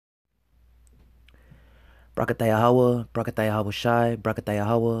Brakatah Yahweh, Brakatah Yahweh Shai, Brakatah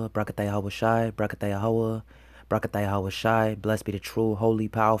Yahweh, Brakatah Yahweh Shai, Brakatah Yahweh, Brakatah Yahweh Shai. Blessed be the true, holy,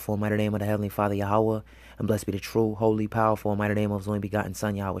 powerful, mighty name of the Heavenly Father Yahweh, and blessed be the true, holy, powerful, mighty name of His only begotten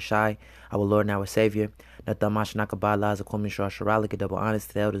Son Yahweh Shai, our Lord and our Savior. That the Mashnakabah Laza Kwam Yishra Shiralik, double honest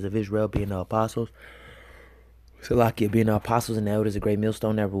to the elders of Israel, being the apostles. Salakia being the apostles and the elders, a great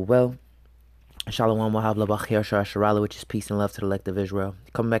millstone that rule well. Shalom Wahab Labachir Shah Sharala, which is peace and love to the elect of Israel.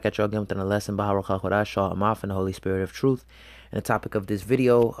 Coming back at y'all again with a lesson by Harakah Shah Amaf and the Holy Spirit of Truth. And the topic of this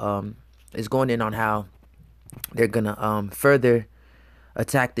video is going in on how they're gonna further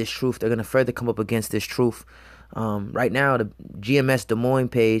attack this truth. They're gonna further come up against this truth. Right now, the GMS Des Moines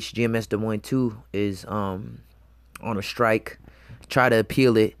page, GMS Des Moines 2, is on a strike. Try to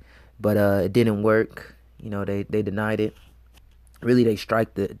appeal it, but it didn't work. You know, they denied it. Really, they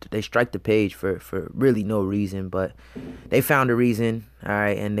strike the page for really no reason, but they found a reason, all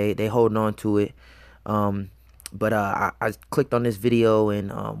right, and they holding on to it. But I clicked on this video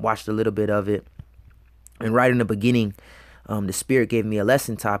and watched a little bit of it, and right in the beginning, the Spirit gave me a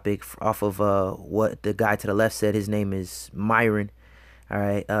lesson topic off of what the guy to the left said. His name is Myron. All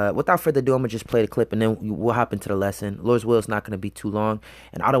right. Without further ado, I'm gonna just play the clip, and then we'll hop into the lesson. Lord's will is not gonna be too long,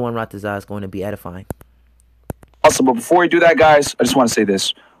 and Adawan Ratazah is going to be edifying. Awesome. But before we do that, guys, I just want to say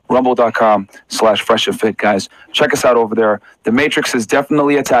this. Rumble.com/fresh and fit, guys. Check us out over there. The Matrix is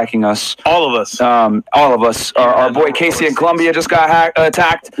definitely attacking us. All of us. All of us. Our boy Casey in Colombia just got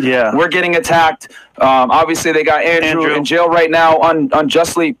attacked. Yeah. We're getting attacked. Obviously, they got Andrew in jail right now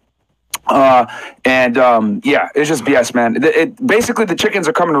unjustly. Yeah, it's just BS, man. Basically, the chickens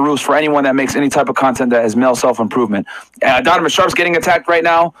are coming to roost for anyone that makes any type of content that is male self-improvement. Donovan Sharp's getting attacked right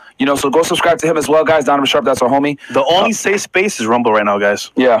now, you know, so go subscribe to him as well, guys. Donovan Sharp, that's our homie. The only safe space is Rumble right now,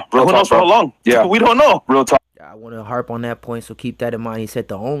 guys. Yeah, real who talk, knows for bro. how long? Yeah, we don't know. Real talk. I want to harp on that point, so keep that in mind. He said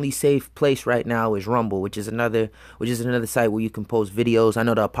the only safe place right now is Rumble, which is another site where you can post videos. I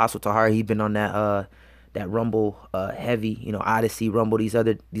know the Apostle Tahar, he's been on that Rumble heavy, you know, Odyssey, Rumble, these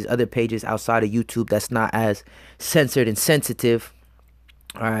other pages outside of YouTube that's not as censored and sensitive.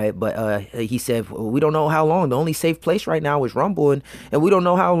 All right, but he said we don't know how long. The only safe place right now is Rumble, and we don't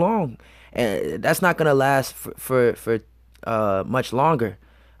know how long, and that's not gonna last for much longer.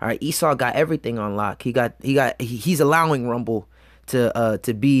 All right, Esau got everything on lock. He's allowing Rumble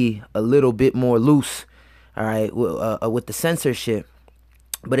to be a little bit more loose. All right, with the censorship.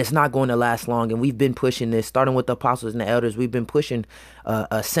 But it's not going to last long, and we've been pushing this, starting with the apostles and the elders. We've been pushing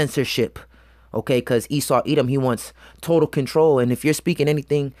censorship, okay? Because Esau Edom, he wants total control, and if you're speaking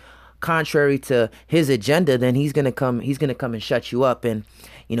anything contrary to his agenda, then he's gonna come and shut you up. And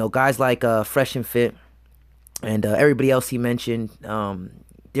you know, guys like Fresh and Fit and everybody else he mentioned,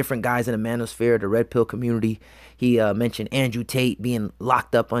 different guys in the manosphere, the red pill community. He mentioned Andrew Tate being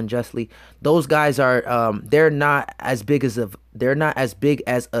locked up unjustly. Those guys are they're not as big as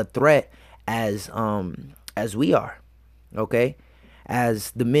a threat as we are, okay? As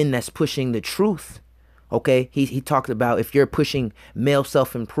the men that's pushing the truth, okay? He talked about if you're pushing male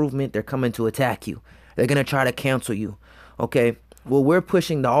self-improvement, they're coming to attack you. They're gonna try to cancel you, okay? Well, we're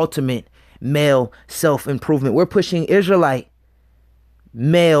pushing the ultimate male self-improvement. We're pushing Israelite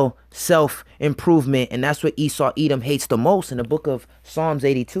male self-improvement, and that's what Esau Edom hates the most. In the book of Psalms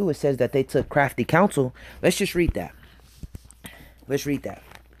 82, it says that they took crafty counsel. Let's just read that. Let's read that.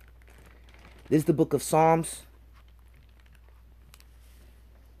 This is the book of Psalms.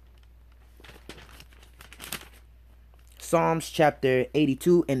 Psalms chapter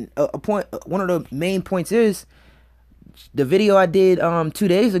 82, and one of the main points is the video I did 2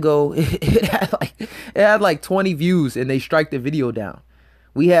 days ago. It had like 20 views, and they strike the video down.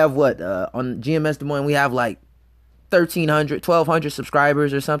 We have what on GMS Des Moines, we have like 1,200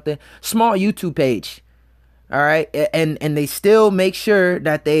 subscribers or something. Small YouTube page. All right. And they still make sure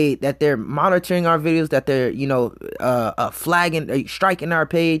that they're monitoring our videos, that they're, you know, flagging, striking our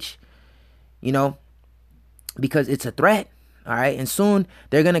page, you know, because it's a threat. All right. And soon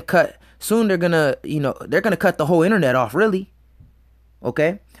they're going to cut the whole internet off, really.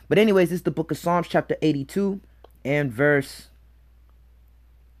 Okay. But anyways, this is the book of Psalms chapter 82 and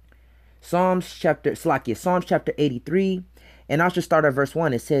Psalms chapter 83, and I'll just start at verse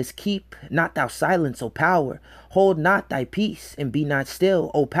 1. It says, "Keep not thou silence, O power, hold not thy peace, and be not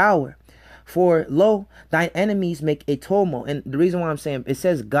still, O power. For lo, thine enemies make a tumult." And the reason why I'm saying it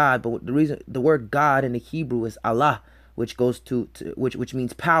says God, but the word God in the Hebrew is Allah, which goes to which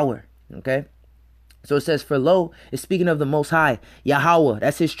means power. Okay, so it says, "For lo," is speaking of the Most High, Yahweh.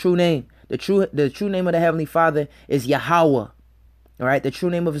 That's His true name. The true name of the Heavenly Father is Yahweh. All right, the true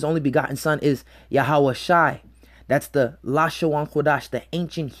name of His only begotten Son is Yahweh Shai. That's the Lashon Kodash, the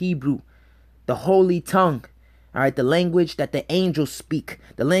ancient Hebrew, the holy tongue. All right, the language that the angels speak,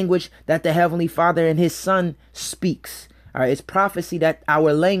 the language that the Heavenly Father and His Son speaks. All right, it's prophecy that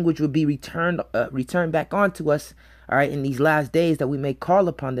our language will be returned back onto us. All right, in these last days, that we may call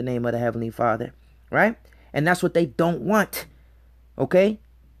upon the name of the Heavenly Father. Right, and that's what they don't want. Okay,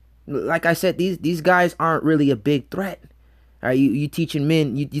 like I said, these guys aren't really a big threat. All right, you teaching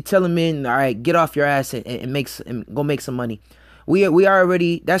men, you telling men, all right, get off your ass and go make some money. We are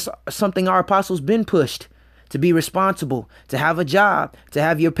already, that's something our apostles been pushed. To be responsible, to have a job, to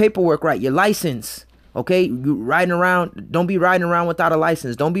have your paperwork right, your license. Okay, you riding around, don't be riding around without a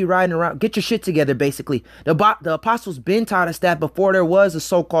license. Don't be riding around, get your shit together, basically. The apostles been taught us that before there was a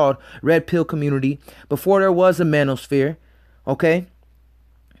so-called red pill community, before there was a manosphere. Okay,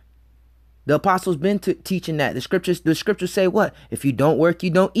 the apostles been teaching that. The scriptures say what? If you don't work, you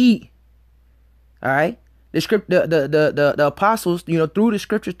don't eat. All right. The apostles, through the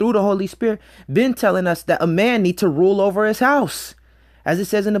scriptures, through the Holy Spirit, been telling us that a man need to rule over his house, as it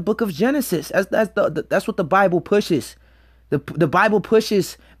says in the book of Genesis. That's what the Bible pushes. The Bible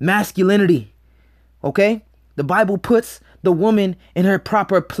pushes masculinity. Okay, the Bible puts the woman in her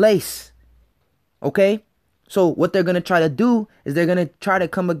proper place. Okay, so what they're gonna try to do is they're gonna try to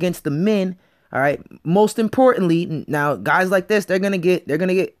come against the men. All right. Most importantly, now guys like this, they're gonna get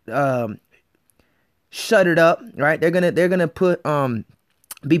shuttered up, right? They're gonna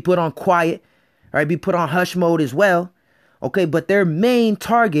be put on quiet, right? Be put on hush mode as well. Okay, but their main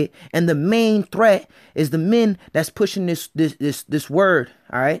target and the main threat is the men that's pushing this word,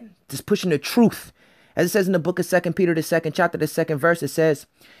 all right? Just pushing the truth. As it says in the book of 2 Peter, the 2nd chapter, the 2nd verse, it says,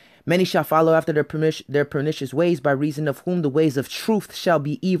 many shall follow after their pernicious ways, by reason of whom the ways of truth shall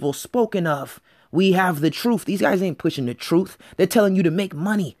be evil spoken of. We have the truth. These guys ain't pushing the truth. They're telling you to make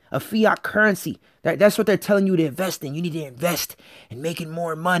money, a fiat currency. That's what they're telling you to invest in. You need to invest in making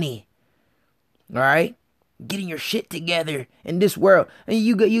more money. All right? Getting your shit together in this world. And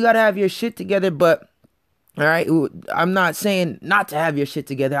you got to have your shit together, but all right, I'm not saying not to have your shit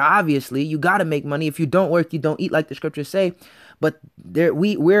together. Obviously, you got to make money. If you don't work, you don't eat, like the scriptures say. But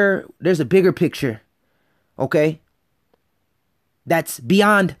there's a bigger picture. Okay? That's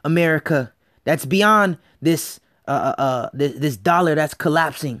beyond America. That's beyond this dollar that's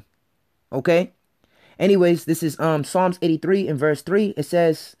collapsing. Okay? Anyways, this is Psalms 83 in verse 3. It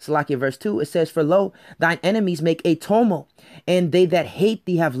says, Salakia verse 2, it says, for lo, thine enemies make a tumult, and they that hate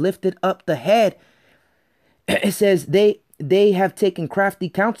thee have lifted up the head. It says, they have taken crafty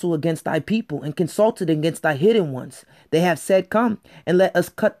counsel against thy people, and consulted against thy hidden ones. They have said, come, and let us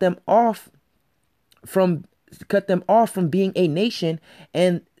cut them off from being a nation,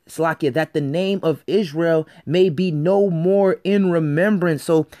 and Slakia, that the name of Israel may be no more in remembrance.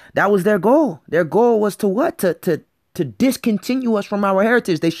 So that was their goal. Their goal was to what? To discontinue us from our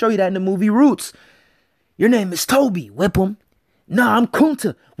heritage. They show you that in the movie Roots. Your name is Toby. Whip him. Nah, I'm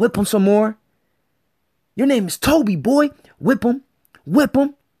Kunta. Whip him some more. Your name is Toby, boy. Whip him. Whip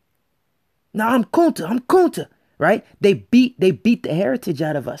him. Nah, I'm Kunta. I'm Kunta. Right? They beat the heritage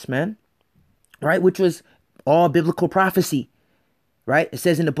out of us, man. Right? Which was all biblical prophecy. Right? It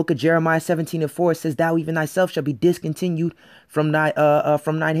says in the book of Jeremiah 17 and 4, it says, thou even thyself shall be discontinued from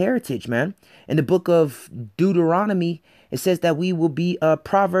thine heritage, man. In the book of Deuteronomy, it says that we will be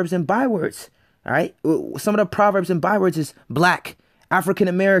proverbs and bywords. All right? Some of the proverbs and bywords is black, African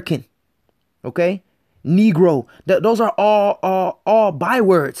American, okay? Negro. Those are all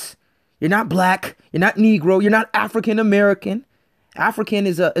bywords. You're not black, you're not Negro, you're not African American. African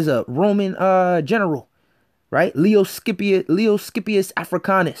is a Roman general. Right? Leo Scipius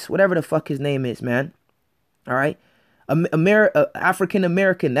Africanus, whatever the fuck his name is, man. All right. African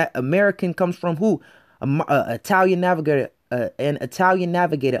American. That American comes from who? Italian navigator,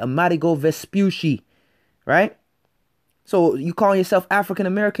 Amerigo Vespucci. Right? So you calling yourself African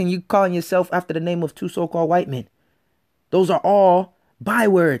American, you calling yourself after the name of two so-called white men. Those are all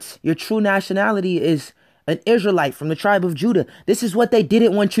bywords. Your true nationality is an Israelite from the tribe of Judah. This is what they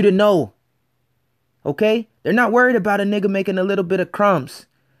didn't want you to know. Okay? They're not worried about a nigga making a little bit of crumbs.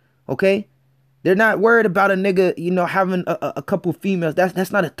 Okay? They're not worried about a nigga, having a couple females.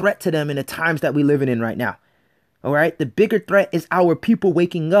 That's not a threat to them in the times that we living in right now. All right? The bigger threat is our people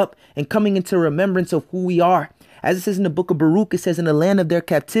waking up and coming into remembrance of who we are. As it says in the book of Baruch, it says, in the land of their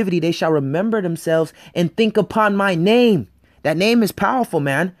captivity, they shall remember themselves and think upon my name. That name is powerful,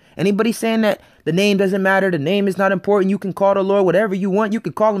 man. Anybody saying that the name doesn't matter, the name is not important, you can call the Lord whatever you want, you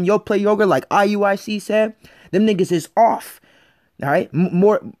can call him Yo Play Yoga like IUIC said, them niggas is off. All right?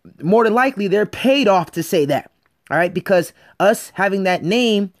 More than likely, they're paid off to say that. All right? Because us having that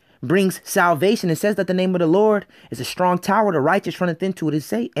name brings salvation. It says that the name of the Lord is a strong tower. The righteous runneth into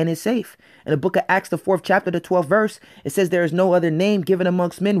it and is safe. In the book of Acts, the 4th chapter, the 12th verse, it says there is no other name given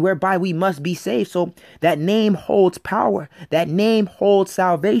amongst men whereby we must be saved. So that name holds power. That name holds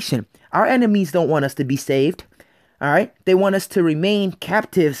salvation. Our enemies don't want us to be saved. All right. They want us to remain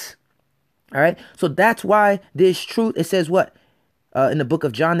captives. All right. So that's why this truth, it says what? In the book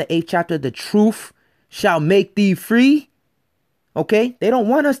of John, the 8th chapter, the truth shall make thee free. Okay, they don't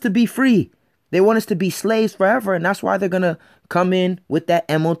want us to be free. They want us to be slaves forever. And that's why they're going to come in with that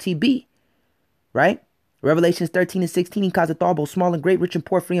MOTB, right? Revelations 13 and 16, he causeth all both small and great, rich and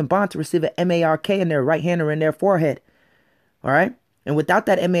poor, free and bond to receive an MARK in their right hand or in their forehead. All right. And without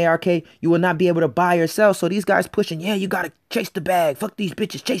that MARK, you will not be able to buy or sell. So these guys pushing, yeah, you got to chase the bag. Fuck these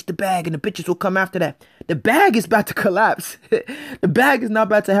bitches, chase the bag. And the bitches will come after that. The bag is about to collapse. The bag is not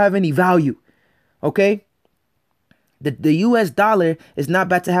about to have any value. Okay. The US dollar is not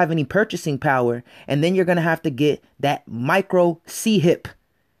about to have any purchasing power. And then you're going to have to get that micro C-hip.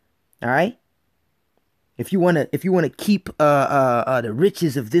 All right. If you want to keep the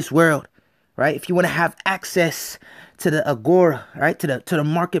riches of this world, right? If you want to have access to the agora, right? To the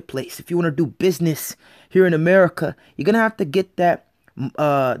marketplace. If you want to do business here in America, you're going to have to get that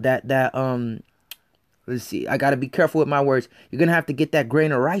let's see. I got to be careful with my words. You're going to have to get that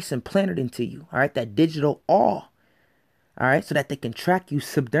grain of rice and plant it into you. All right. That digital awe. All right, so that they can track you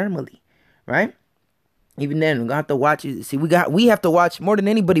subdermally, right? Even then, we're gonna have to watch it. See, we have to watch more than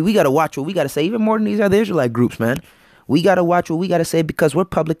anybody. We gotta watch what we gotta say, even more than these other Israelite groups, man. We gotta watch what we gotta say because we're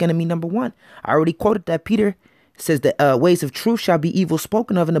public enemy number one. I already quoted that. Peter says that ways of truth shall be evil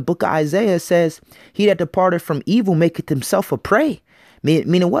spoken of. In the book of Isaiah, it says, "He that departed from evil maketh himself a prey."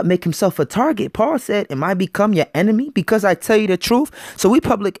 Meaning what? Make himself a target. Paul said, am I become your enemy because I tell you the truth? So we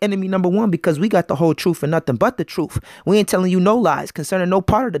public enemy number one because we got the whole truth and nothing but the truth. We ain't telling you no lies concerning no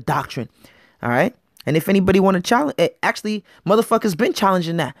part of the doctrine. All right. And if anybody want to challenge it, actually, motherfuckers been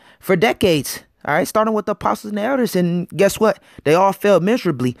challenging that for decades. All right. Starting with the apostles and the elders. And guess what? They all failed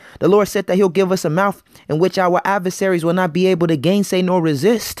miserably. The Lord said that he'll give us a mouth in which our adversaries will not be able to gainsay nor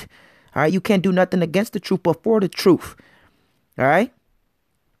resist. All right. You can't do nothing against the truth but for the truth. All right.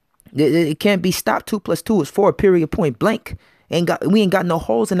 It can't be stopped. 2 + 2 is 4, period, point blank. We ain't got no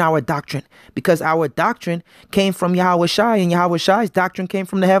holes in our doctrine because our doctrine came from Yahweh Shai and Yahweh Shai's doctrine came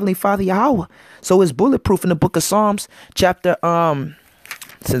from the Heavenly Father Yahweh. So it's bulletproof in the book of Psalms chapter,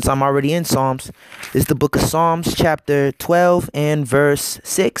 since I'm already in Psalms, this is the book of Psalms chapter 12 and verse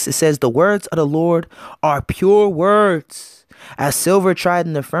 6. It says the words of the Lord are pure words, as silver tried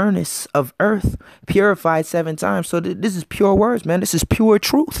in the furnace of earth, purified 7 times. So this is pure words, man. This is pure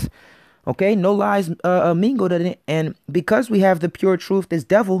truth. Okay, no lies mingled in it. And because we have the pure truth, this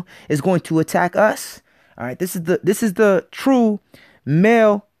devil is going to attack us. All right, this is the true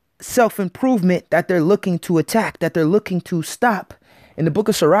male self-improvement that they're looking to attack, that they're looking to stop. In the book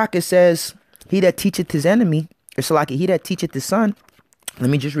of Sirach, it says, he that teacheth his enemy, or Salaki, he that teacheth his son. Let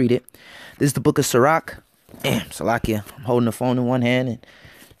me just read it. This is the book of Sirach. Damn, Salakia, I'm holding the phone in one hand and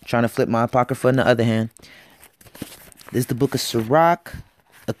trying to flip my apocrypha in the other hand. This is the book of Sirach,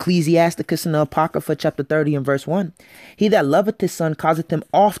 Ecclesiasticus in the Apocrypha, chapter 30 and verse 1. He that loveth his son causeth him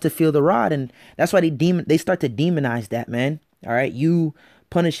oft to feel the rod. And that's why they start to demonize that, man. All right, you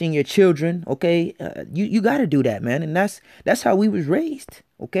punishing your children, okay? You got to do that, man. And that's how we was raised,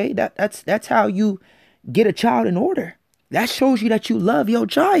 okay? That's how you get a child in order. That shows you that you love your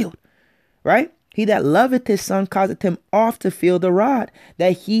child, right? He that loveth his son causeth him oft to feel the rod,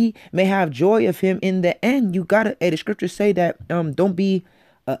 that he may have joy of him in the end. You gotta, the scriptures say that don't be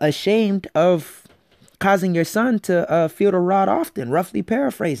ashamed of causing your son to feel the rod often, roughly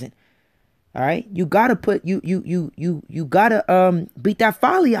paraphrasing. All right, you gotta you gotta beat that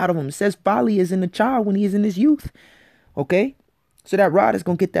folly out of him. It says folly is in the child when he is in his youth. Okay, so that rod is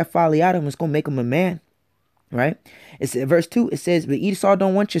gonna get that folly out of him. It's gonna make him a man. Right? It's verse 2. It says, but Esau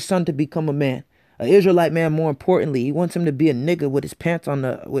don't want your son to become a man. An Israelite man, more importantly, he wants him to be a nigga with his pants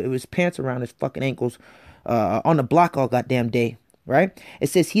around his fucking ankles, on the block all goddamn day. Right? It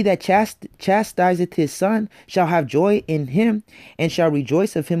says, he that chastiseth his son shall have joy in him, and shall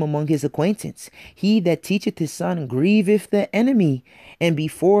rejoice of him among his acquaintance. He that teacheth his son grieveth the enemy, and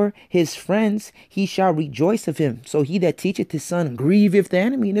before his friends he shall rejoice of him. So he that teacheth his son grieveth the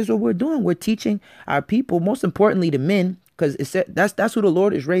enemy. And this is what we're doing. We're teaching our people, most importantly the men, because that's who the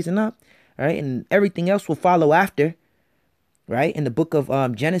Lord is raising up. Right? And everything else will follow after. Right? In the book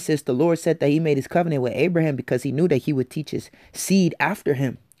of Genesis, the Lord said that he made his covenant with Abraham because he knew that he would teach his seed after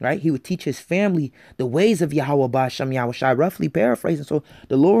him. Right? He would teach his family the ways of Yahweh Ba'Shem Yahweh Shai, roughly paraphrasing. So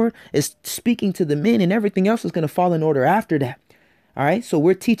the Lord is speaking to the men, and everything else is going to fall in order after that. All right. So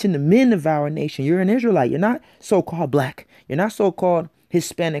we're teaching the men of our nation. You're an Israelite. You're not so-called black. You're not so-called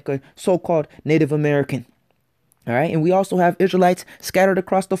Hispanic or so-called Native American. All right. And we also have Israelites scattered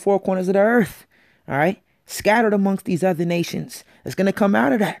across the four corners of the earth. All right. Scattered amongst these other nations. It's going to come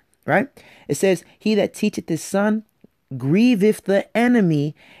out of that. Right. It says, he that teacheth his son grieveth the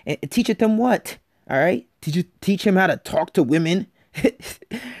enemy. And teacheth them what? All right. Teach him how to talk to women.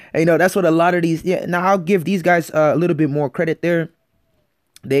 You know, that's what a lot of these. Yeah. Now I'll give these guys a little bit more credit there.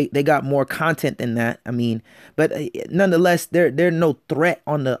 They got more content than that. I mean, but nonetheless, they're no threat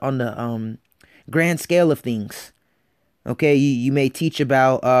on the grand scale of things. Okay, you may teach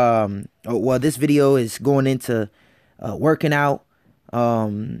about well, this video is going into working out,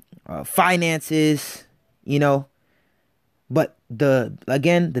 finances, you know, but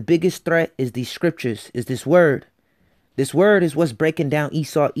the biggest threat is these scriptures, is this word. This word is what's breaking down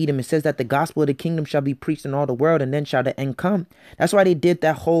Esau, Edom. It says that the gospel of the kingdom shall be preached in all the world, and then shall the end come. That's why they did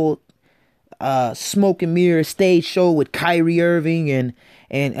that whole smoke and mirror stage show with Kyrie Irving and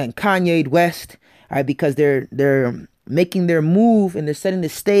Kanye West. All right, because they're making their move and they're setting the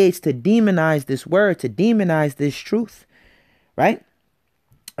stage to demonize this word, to demonize this truth. Right?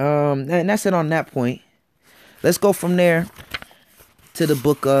 And that's it on that point. Let's go from there to the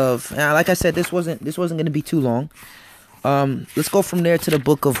book of. Like I said, this wasn't going to be too long. Let's go from there to the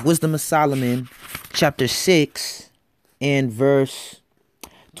book of Wisdom of Solomon, chapter 6 and verse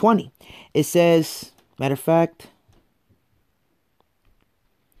 20. It says, matter of fact,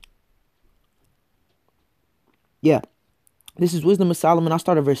 yeah, this is Wisdom of Solomon. I'll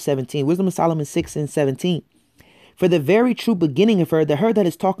start at verse 17. Wisdom of Solomon 6 and 17. For the very true beginning of her, the her that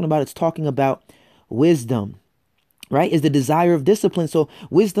is talking about, it's talking about wisdom. Right, is the desire of discipline. So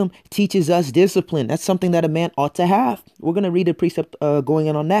wisdom teaches us discipline. That's something that a man ought to have. We're going to read a precept going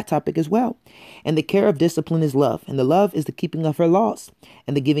in on that topic as well. And the care of discipline is love. And the love is the keeping of her laws.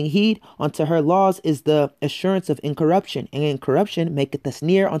 And the giving heed unto her laws is the assurance of incorruption. And incorruption maketh us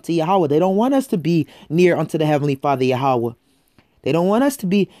near unto Yahweh. They don't want us to be near unto the Heavenly Father Yahweh. They don't want us to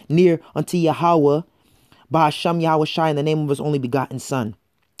be near unto Yahweh, Ba'asham Yahweh Shai, in the name of his only begotten Son.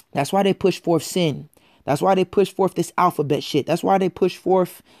 That's why they push forth sin. That's why they push forth this alphabet shit. That's why they push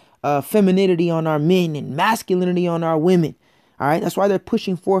forth femininity on our men and masculinity on our women. All right. That's why they're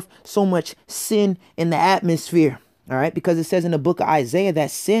pushing forth so much sin in the atmosphere. All right. Because it says in the book of Isaiah that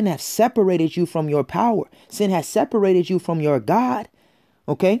sin has separated you from your power. Sin has separated you from your God.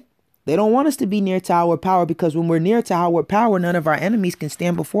 OK, they don't want us to be near to our power, because when we're near to our power, none of our enemies can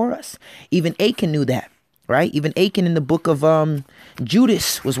stand before us. Even Achan knew that. Right. Even Achan in the book of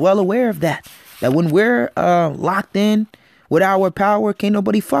Judas was well aware of that. That when we're locked in with our power, can't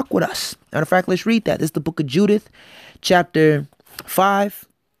nobody fuck with us. Matter of fact, let's read that. This is the book of Judith, chapter 5.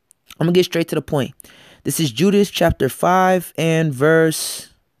 I'm going to get straight to the point. This is Judith, chapter 5 and verse.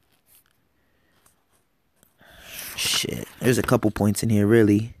 Shit. There's a couple points in here,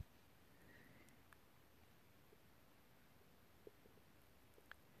 really.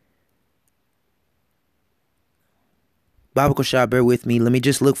 Baba Koshah, bear with me. Let me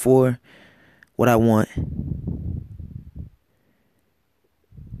just look for what I want.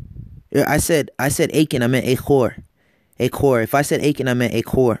 I said Achan, I meant Achor. Achor. If I said Achan, I meant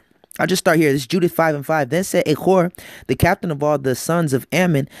Achor. I'll just start here. This is Judith 5 and 5. Then said Achor, the captain of all the sons of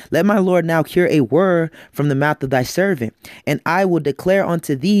Ammon, let my Lord now hear a word from the mouth of thy servant, and I will declare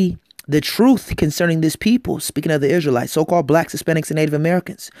unto thee the truth concerning this people, speaking of the Israelites, so-called blacks, Hispanics, and Native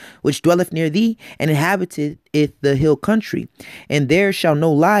Americans, which dwelleth near thee, and inhabited it the hill country. And there shall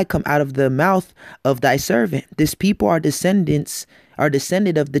no lie come out of the mouth of thy servant. This people are descended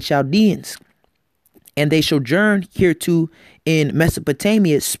of the Chaldeans, and they sojourn hereto in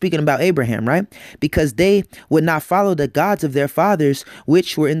Mesopotamia, speaking about Abraham, right? Because they would not follow the gods of their fathers,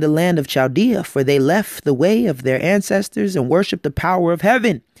 which were in the land of Chaldea, for they left the way of their ancestors and worshiped the power of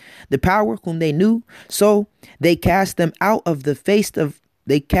heaven, the power whom they knew. So they cast them out of the face of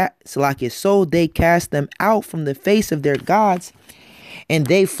so they cast them out from the face of their gods, and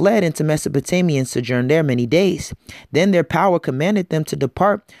they fled into Mesopotamia and sojourned there many days. Then their power commanded them to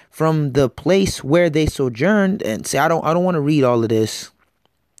depart from the place where they sojourned. And say, I don't want to read all of this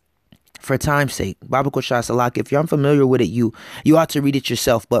for time's sake. Baba Koshah Salak, if you're unfamiliar with it, you ought to read it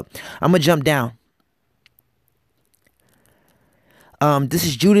yourself. But I'm gonna jump down. This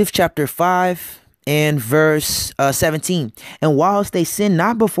is Judith chapter 5 and verse 17. And whilst they sinned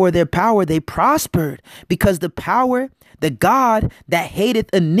not before their power, they prospered, because the God that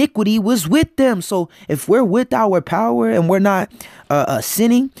hateth iniquity was with them. So if we're with our power and we're not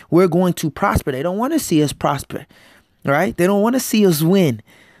sinning, we're going to prosper. They don't want to see us prosper. All right. They don't want to see us win.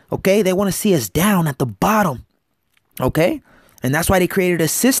 OK, they want to see us down at the bottom. OK, And that's why they created a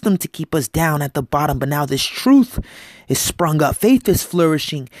system to keep us down at the bottom. But now this truth is sprung up. Faith is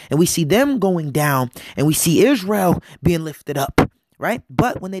flourishing. And we see them going down. And we see Israel being lifted up. Right?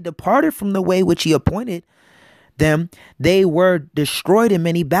 But when they departed from the way which he appointed them, they were destroyed in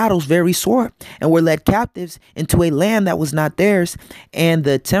many battles, very sore, and were led captives into a land that was not theirs. And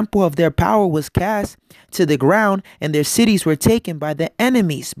the temple of their power was cast to the ground, and their cities were taken by the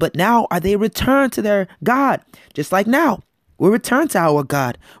enemies. But now are they returned to their God, just like now. We return to our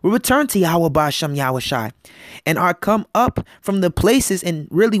God. We return to Yahweh Ba'Shem Yahushai, and are come up from the places. And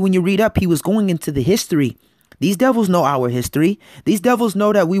really, when you read up, he was going into the history. These devils know our history. These devils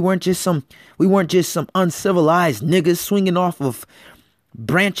know that we weren't just some uncivilized niggas swinging off of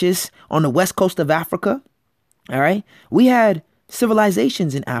branches on the west coast of Africa. All right, we had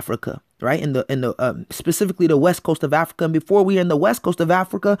civilizations in Africa, right? In the specifically the west coast of Africa. And before we were in the west coast of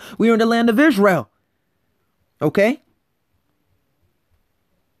Africa, we were in the land of Israel. Okay.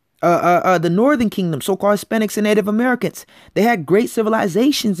 The northern kingdom, so-called Hispanics and Native Americans, they had great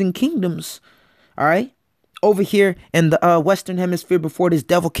civilizations and kingdoms. All right. Over here in the Western Hemisphere before this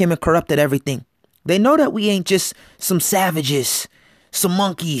devil came and corrupted everything. They know that we ain't just some savages, some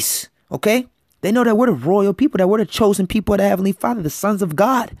monkeys. Okay. They know that we're the royal people, that we're the chosen people of the Heavenly Father, the sons of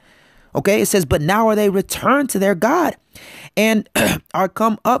God. Okay, it says, but now are they returned to their God, and are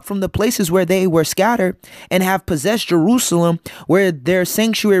come up from the places where they were scattered, and have possessed Jerusalem, where their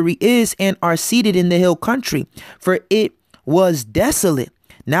sanctuary is, and are seated in the hill country, for it was desolate.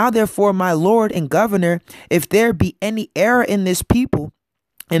 Now, therefore, my Lord and Governor, if there be any error in this people,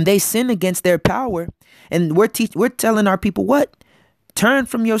 and they sin against their power, and we're telling our people what? Turn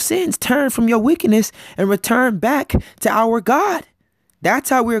from your sins, turn from your wickedness, and return back to our God. That's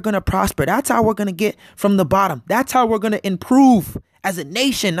how we're going to prosper. That's how we're going to get from the bottom. That's how we're going to improve as a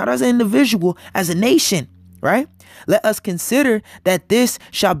nation, not as an individual, as a nation, right? Let us consider that this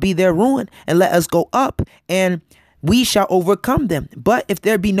shall be their ruin, and let us go up, and we shall overcome them. But if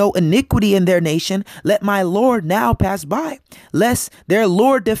there be no iniquity in their nation, let my Lord now pass by, lest their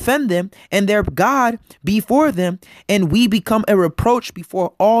Lord defend them, and their God before them, and we become a reproach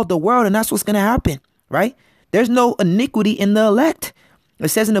before all the world. And that's what's going to happen, right? There's no iniquity in the elect. It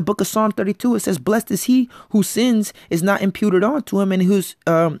says in the book of Psalm 32, it says, blessed is he whose sins is not imputed onto him, and whose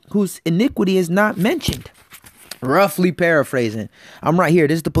iniquity is not mentioned. Roughly paraphrasing. I'm right here.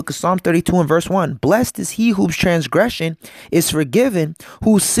 This is the book of Psalm 32 and verse 1. Blessed is he whose transgression is forgiven,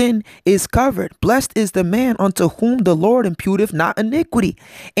 whose sin is covered. Blessed is the man unto whom the Lord imputeth not iniquity,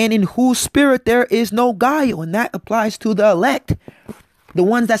 and in whose spirit there is no guile. And that applies to the elect, the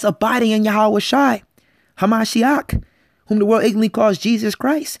ones that's abiding in Yahweh Shai, Hamashiach, whom the world ignorantly calls Jesus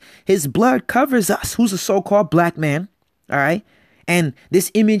Christ. His blood covers us. Who's a so-called black man? All right. And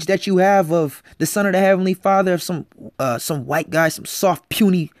this image that you have of the son of the Heavenly Father, of some white guy, some soft,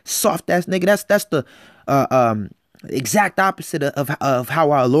 puny, soft ass nigga. That's the exact opposite of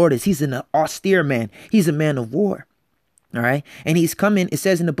how our Lord is. He's an austere man. He's a man of war. All right. And he's coming. It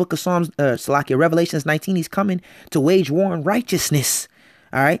says in the book of Psalms, Revelations 19, he's coming to wage war on righteousness.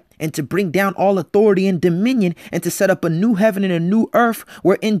 All right. And to bring down all authority and dominion, and to set up a new heaven and a new earth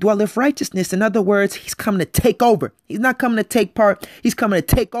wherein dwelleth righteousness. In other words, he's coming to take over. He's not coming to take part. He's coming to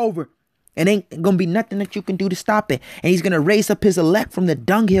take over. And ain't going to be nothing that you can do to stop it. And he's going to raise up his elect from the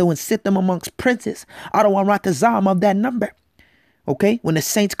dunghill and sit them amongst princes. Adawan Rakazam of that number. Okay, when the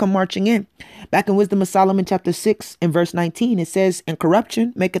saints come marching in. Back in Wisdom of Solomon chapter 6 and verse 19, it says, and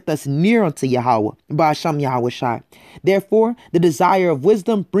corruption maketh us near unto Yahweh, Ba'Shem Yahweh Shai. Therefore, the desire of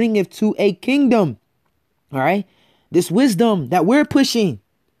wisdom bringeth to a kingdom. All right, this wisdom that we're pushing,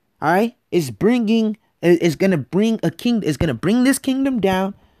 all right, is going to bring a kingdom, is going to bring this kingdom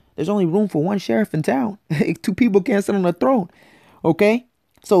down. There's only room for one sheriff in town. Two people can't sit on the throne. Okay,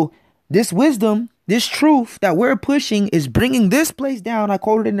 so this wisdom, this truth that we're pushing is bringing this place down. I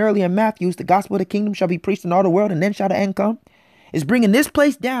quoted it earlier in Matthew. The gospel of the kingdom shall be preached in all the world, and then shall the end come. It's bringing this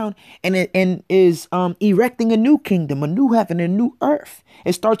place down, and is erecting a new kingdom, a new heaven, a new earth.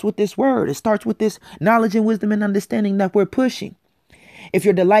 It starts with this word. It starts with this knowledge and wisdom and understanding that we're pushing. If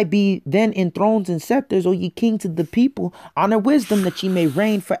your delight be then in thrones and scepters, O ye kings of the people, honor wisdom that ye may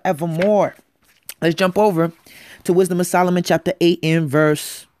reign forevermore. Let's jump over to Wisdom of Solomon chapter 8 and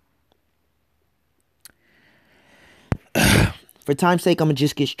verse. For time's sake, I'm going to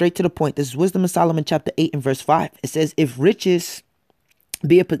just get straight to the point. This is Wisdom of Solomon chapter 8 and verse 5. It says, if riches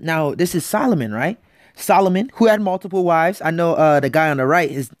be a... Now, this is Solomon, right? Solomon, who had multiple wives. I know the guy on the right,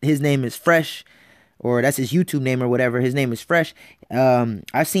 his name is Fresh, or that's his YouTube name or whatever. His name is Fresh.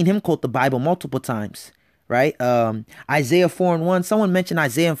 I've seen him quote the Bible multiple times, right? Isaiah 4:1. Someone mentioned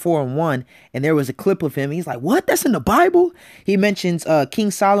Isaiah 4:1, and there was a clip of him. He's like, what? That's in the Bible? He mentions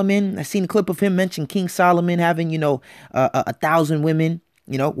King Solomon. I seen a clip of him mention King Solomon having, 1,000 women.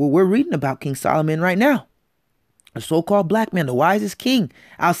 Well, we're reading about King Solomon right now. A so-called black man, the wisest king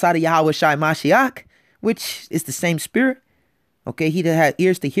outside of Yahweh Shai Mashiach, which is the same spirit. Okay, he that had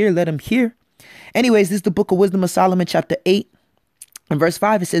ears to hear, let him hear. Anyways, this is the book of Wisdom of Solomon, chapter 8. In verse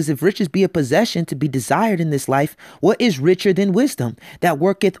 5, it says, if riches be a possession to be desired in this life, what is richer than wisdom that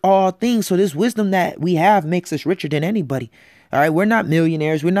worketh all things? So this wisdom that we have makes us richer than anybody. All right, we're not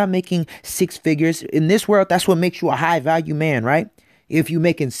millionaires. We're not making six figures. In this world, that's what makes you a high value man, right? If you're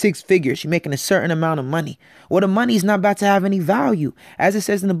making six figures, you're making a certain amount of money. Well, the money is not about to have any value. As it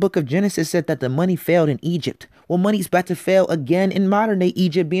says in the book of Genesis, it said that the money failed in Egypt. Well, money's about to fail again in modern day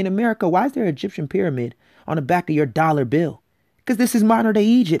Egypt, being America. Why is there an Egyptian pyramid on the back of your dollar bill? Because this is modern day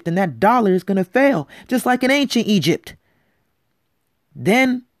Egypt, and that dollar is going to fail, just like in ancient Egypt.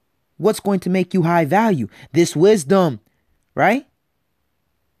 Then what's going to make you high value? This wisdom, right?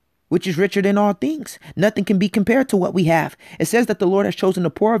 Which is richer than all things. Nothing can be compared to what we have. It says that the Lord has chosen the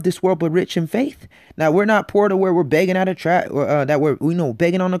poor of this world, but rich in faith. Now, we're not poor to where we're begging out of trash, that we're,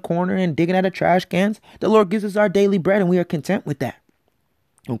 begging on the corner and digging out of trash cans. The Lord gives us our daily bread, and we are content with that.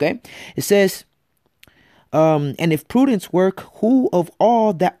 Okay? It says, and if prudence work, who of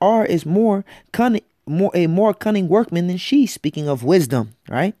all that are is more cunning, a more cunning workman than she, speaking of wisdom,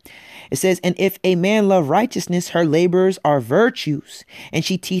 right? It says, and if a man love righteousness, her laborers are virtues, and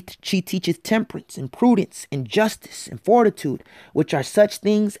she teacheth temperance and prudence and justice and fortitude, which are such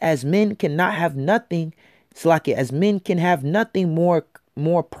things as men cannot have nothing. It's like it, as men can have nothing more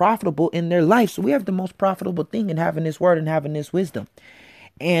profitable in their life. So we have the most profitable thing in having this word and having this wisdom.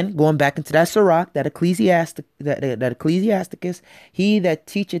 And going back into that Sirach, that Ecclesiasticus, he that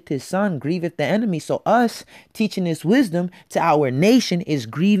teacheth his son grieveth the enemy. So us teaching this wisdom to our nation is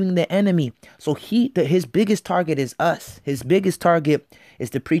grieving the enemy. So his biggest target is us. His biggest target is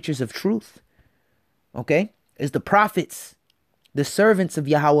the preachers of truth. Okay? Is the prophets, the servants of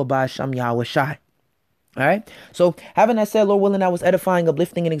Yahweh Ba'asham Yahweh Shai. All right. So having that said, Lord willing, I was edifying,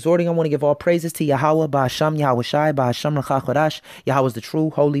 uplifting, and exhorting. I want to give all praises to Yahweh, Ba'asham, Yahweh Shai, Ba'asham, Rachachodash. Yahweh is the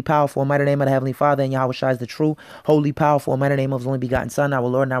true, holy, powerful, mighty name of the Heavenly Father, and Yahweh Shai is the true, holy, powerful, mighty name of His only begotten Son, our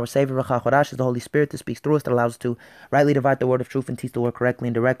Lord and our Savior. Rachachodash is the Holy Spirit that speaks through us, that allows us to rightly divide the word of truth and teach the word correctly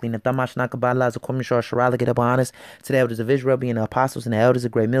and directly. Today, elders of Israel, being the apostles and the elders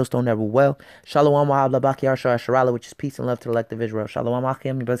of great millstone, never well. Shalom, which is peace and love to the elect of Israel. Shalom,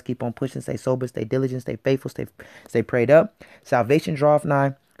 Achim. You best keep on pushing, stay sober, stay diligent, stay faithful, stay prayed up. Salvation draweth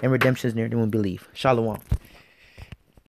nigh, and redemption is near to whom believe. Shalom.